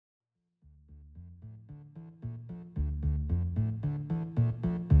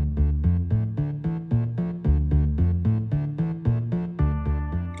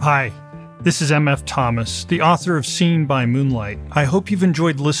Hi, this is MF Thomas, the author of Seen by Moonlight. I hope you've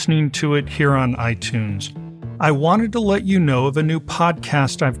enjoyed listening to it here on iTunes. I wanted to let you know of a new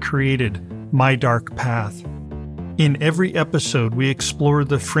podcast I've created, My Dark Path. In every episode, we explore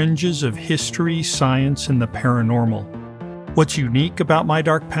the fringes of history, science, and the paranormal. What's unique about My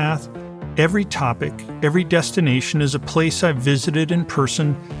Dark Path? Every topic, every destination is a place I've visited in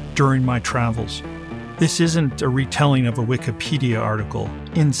person during my travels. This isn't a retelling of a Wikipedia article.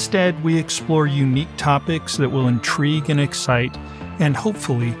 Instead, we explore unique topics that will intrigue and excite, and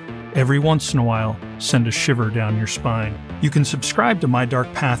hopefully, every once in a while, send a shiver down your spine. You can subscribe to My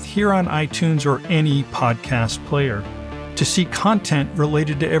Dark Path here on iTunes or any podcast player. To see content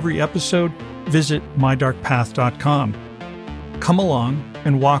related to every episode, visit mydarkpath.com. Come along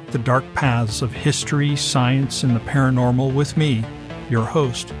and walk the dark paths of history, science, and the paranormal with me, your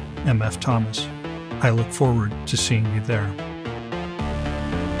host, MF Thomas. I look forward to seeing you there.